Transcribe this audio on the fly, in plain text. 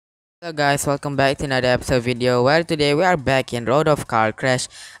Hello guys, welcome back to another episode video where today we are back in Road of Car Crash,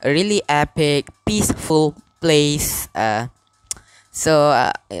 a really epic, peaceful place. I'm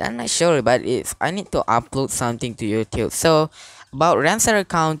not sure, but I need to upload something to YouTube. So about Rensselaer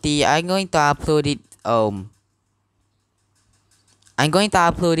County, I'm going to upload it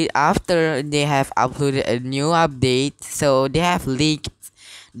after they have uploaded a new update. So they have leaked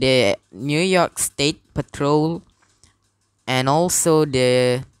the New York State Patrol and also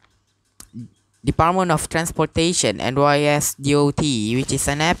the Department of Transportation NYSDOT, which is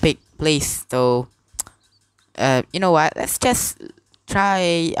an epic place. So you know what, let's just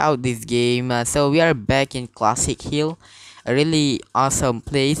try out this game. So we are back in Classic Hill, a really awesome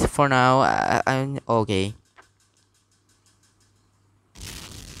place for now. I'm okay.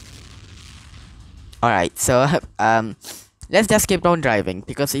 All right, so let's just keep on driving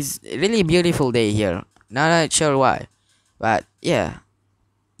because it's a really beautiful day here. Not sure why, but yeah.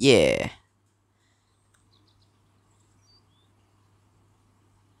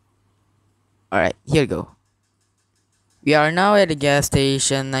 All right, here we go. We are now at the gas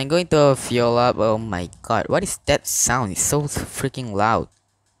station. I'm going to fuel up. Oh my god, what is that sound? It's so freaking loud.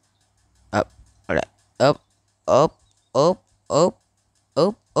 Up, alright. Up, up, up, up,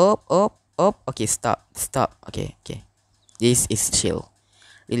 up. Okay, stop. Okay. This is chill.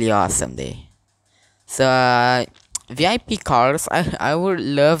 Really awesome day. So, VIP cars, I would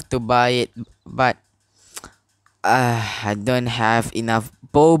love to buy it, but I don't have enough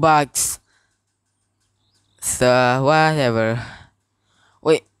Bobucks. So, whatever.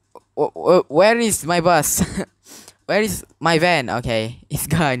 Wait, where is my bus? Where is my van? Okay, it's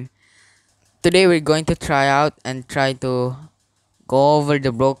gone. Today we're going to try out and try to go over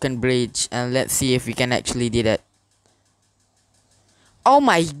the broken bridge and let's see if we can actually do that. Oh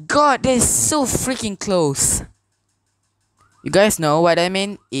my god, that is so freaking close. You guys know what I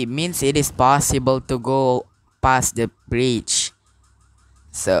mean? It means it is possible to go past the bridge.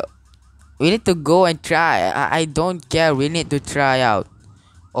 So, we need to go and try. I don't care. We need to try out.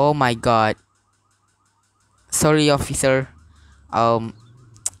 Oh my god. Sorry, officer. Oh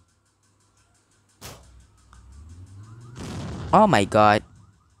my god.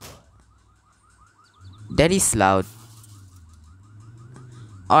 That is loud.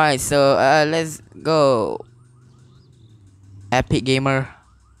 Alright, so let's go. Epic Gamer.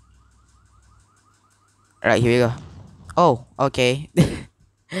 Right, here we go. Oh, okay.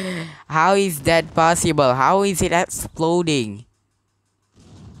 How is that possible? How is it exploding?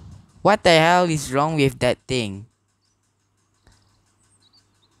 What the hell is wrong with that thing?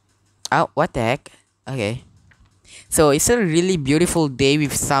 Oh, what the heck? Okay. So it's a really beautiful day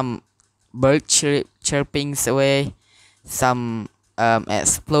with some bird chirpings away. Some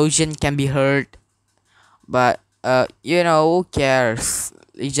explosion can be heard. But you know, who cares?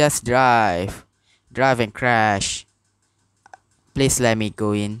 You just drive. Drive and crash. Please let me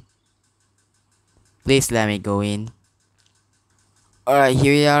go in. Please let me go in. Alright,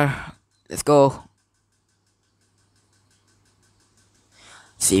 here we are. Let's go.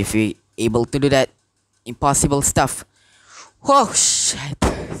 See if we able to do that impossible stuff. Oh shit.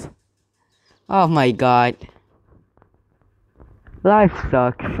 Oh my god. Life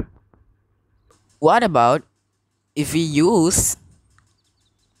sucks. What about if we use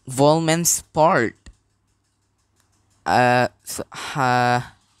Volman's part? I'm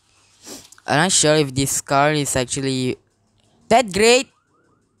not sure if this car is actually that great.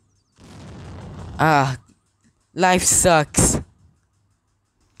 Life sucks.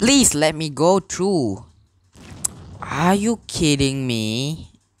 Please let me go through. Are you kidding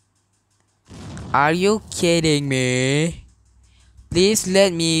me? Are you kidding me? Please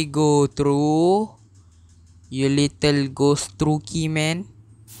let me go through. You little ghost rookie man.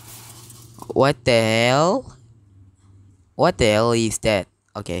 What the hell? What the hell is that?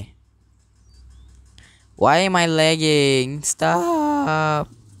 Okay. Why am I lagging? Stop.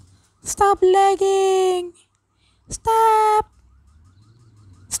 Stop lagging. Stop.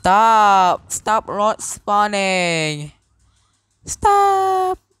 Stop rot spawning.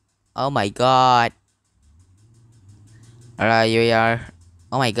 Stop. Oh my god. Alright, here we are.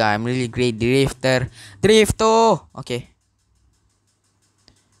 Oh my god, I'm really great drifter. Drifto. Okay.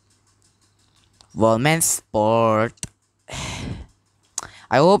 Volman Sport.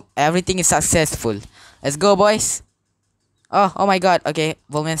 I hope everything is successful. Let's go, boys. Oh my god. Okay,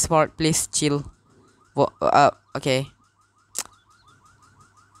 Volman Sport, please chill. Okay.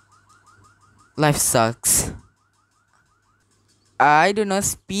 Life sucks. I don't know,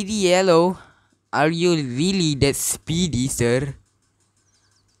 Speedy Yellow. Are you really that speedy, sir?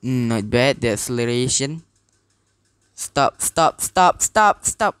 Not bad, the acceleration. Stop.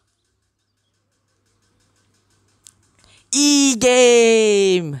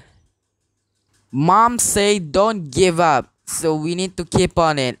 E-game! Mom said don't give up, so we need to keep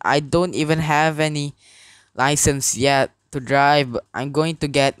on it. I don't even have any license yet to drive. I'm going to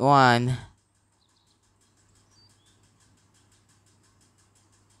get one.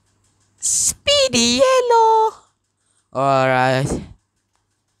 Speedy yellow! Alright.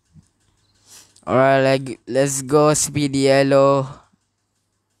 Alright, let's go speedy yellow.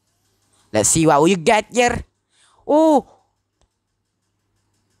 Let's see what we get here. Oh!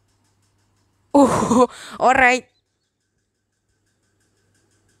 Oh! Alright.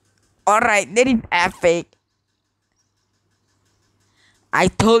 Alright, that is epic. I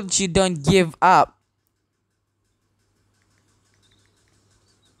told you don't give up.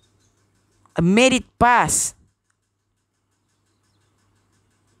 I made it pass.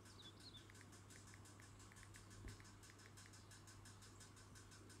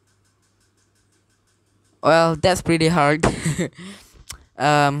 Well, that's pretty hard.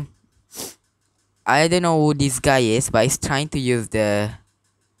 um, I don't know who this guy is, but he's trying to use the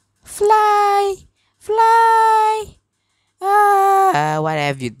fly, fly. Ah, what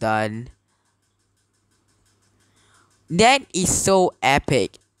have you done? That is so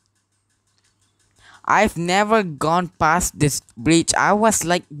epic. I've never gone past this bridge. I was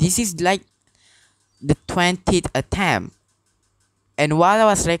like, this is like the 20th attempt, and while I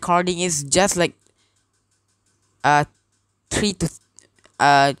was recording, it's just like uh 3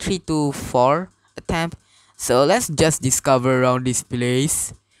 to 4 attempt. So let's just discover around this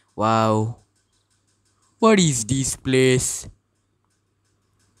place. Wow, what is this place?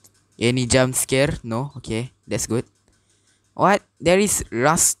 Any jump scare? No. Okay, that's good. What? There is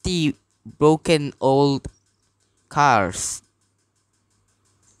rusty, broken old cars,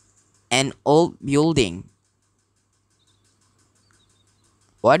 an old building.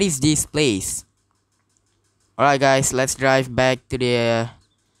 What is this place? Alright guys, let's drive back to the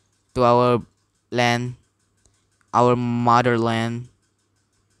to our land, our motherland.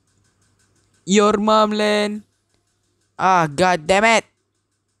 Your mom land. Ah, god damn it.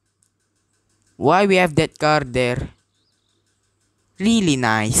 Why we have that car there? Really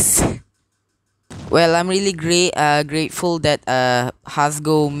nice. Well, I'm really grateful that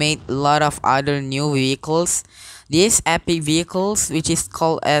Hasgo made a lot of other new vehicles. These epic vehicles, which is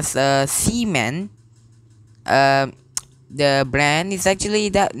called as Seaman. The brand is actually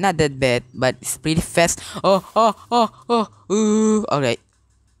not that bad, but it's pretty fast. Alright.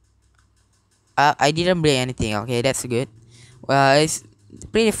 I didn't break anything. Okay, that's good. Well, it's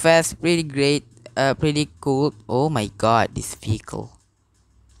pretty fast, pretty great, pretty cool. Oh my god, this vehicle.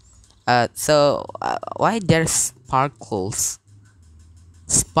 Why there's sparkles?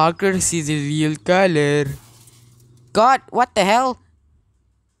 Sparkles is a real color. God, what the hell?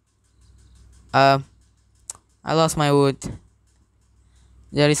 I lost my wood.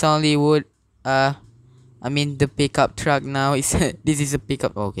 There is only wood. I mean the pickup truck now is this is a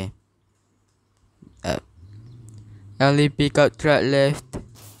pickup. Okay. Only pickup truck left.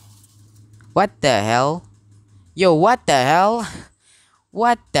 What the hell? Yo, what the hell?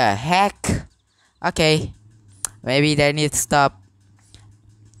 What the heck? Okay, maybe they need to stop.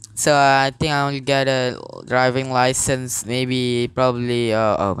 So I think I'll get a driving license. Maybe, probably.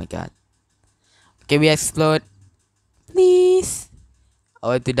 Oh my god. Can we explode? Please. I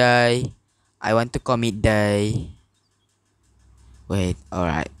want to die. I want to commit die. Wait,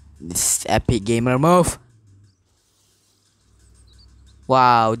 alright. This epic gamer move.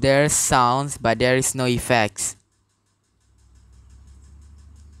 Wow, there's sounds, but there is no effects.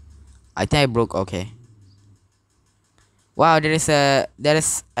 I think I broke. Okay. Wow, there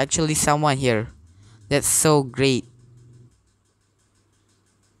is actually someone here. That's so great.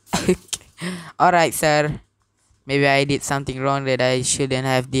 Alright, sir. Maybe I did something wrong that I shouldn't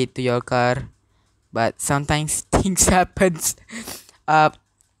have did to your car. But sometimes things happens.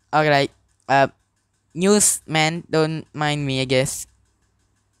 Alright. Newsman, don't mind me, I guess.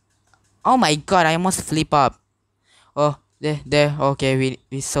 Oh my god, I almost flip up. Oh, there. Okay,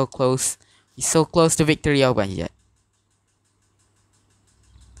 we so close. We so close to victory. Oh my god.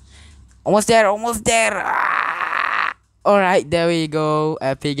 Almost there, almost there. Ah! Alright, there we go.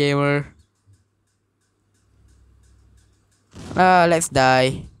 Epic gamer. Let's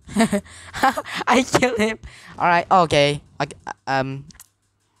die. I killed him. Alright, okay.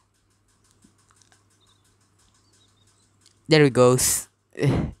 There he goes.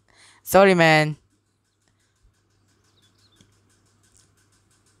 Sorry, man.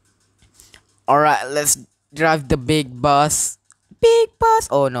 Alright, let's drive the big bus. Big bus.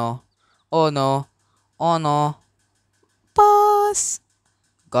 Oh no. Oh no. Oh no. Bus.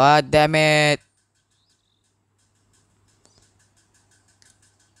 God damn it.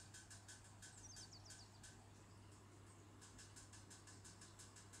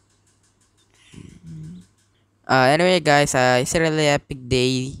 Anyway, guys, it's a really epic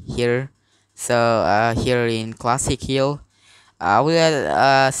day here. So, here in Classic Hill, I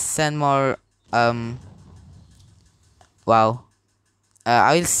will send more. Wow.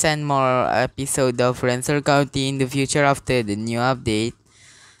 I will send more episode of Rensselaer County in the future after the new update.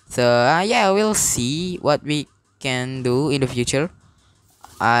 So, yeah, we'll see what we can do in the future.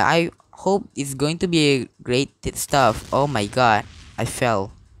 I hope it's going to be great stuff. Oh my god, I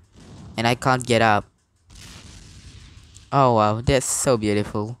fell and I can't get up. Oh wow, that's so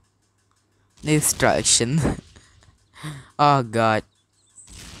beautiful. Destruction. Oh god.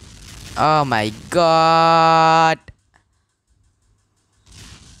 Oh my god.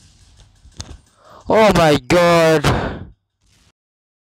 Oh my god.